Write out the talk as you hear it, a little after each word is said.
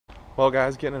Well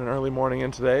guys, getting an early morning in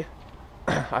today.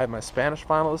 I have my Spanish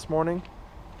final this morning,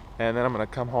 and then I'm going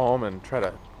to come home and try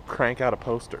to crank out a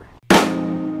poster.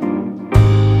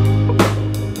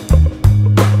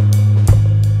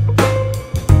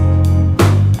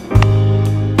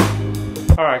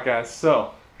 Alright guys,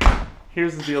 so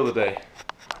here's the deal today.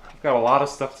 I've got a lot of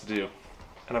stuff to do,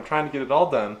 and I'm trying to get it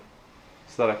all done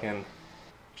so that I can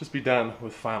just be done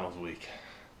with finals week.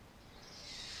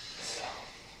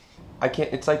 I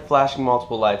can't, it's like flashing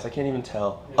multiple lights. I can't even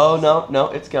tell. Oh, no,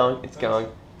 it's going. It's going.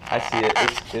 I see it.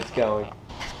 It's going.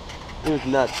 It was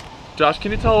nuts. Josh,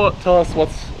 can you tell us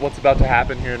what's about to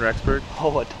happen here in Rexburg?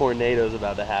 Oh, a tornado's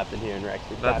about to happen here in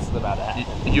Rexburg. That's about to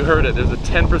happen. You heard it. There's a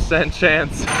 10%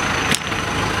 chance.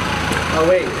 Oh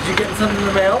wait, did you get something in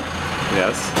the mail?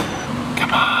 Yes.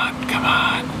 Come on, come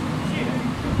on.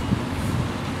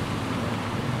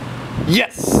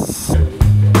 Yes!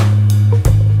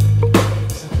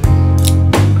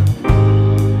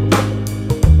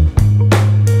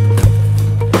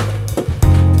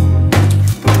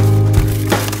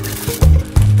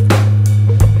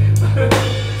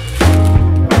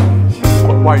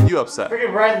 Why are you upset?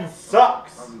 Freaking Verizon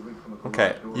sucks!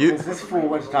 Okay, Because this fool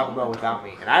went to Taco Bell without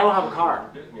me, and I don't have a car.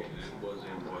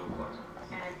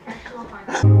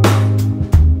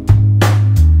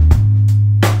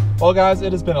 Well guys,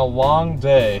 it has been a long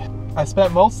day. I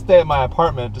spent most of the day at my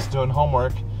apartment just doing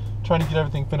homework, trying to get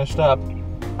everything finished up.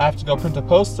 I have to go print a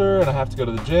poster and I have to go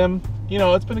to the gym. You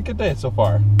know, it's been a good day so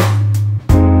far.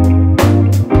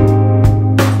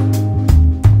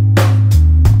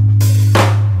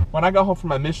 When I got home from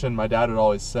my mission, my dad would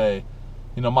always say,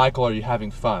 you know, Michael, are you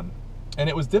having fun? And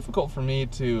it was difficult for me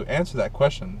to answer that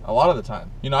question a lot of the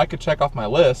time. You know, I could check off my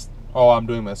list, oh, I'm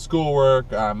doing my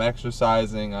schoolwork, I'm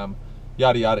exercising, I'm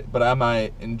yada yada, but am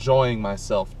I enjoying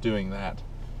myself doing that?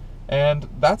 And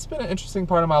that's been an interesting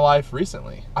part of my life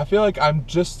recently. I feel like I'm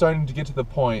just starting to get to the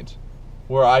point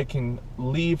where I can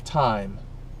leave time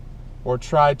or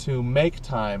try to make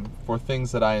time for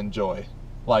things that I enjoy,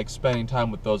 like spending time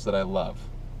with those that I love.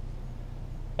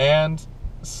 And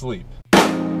sleep.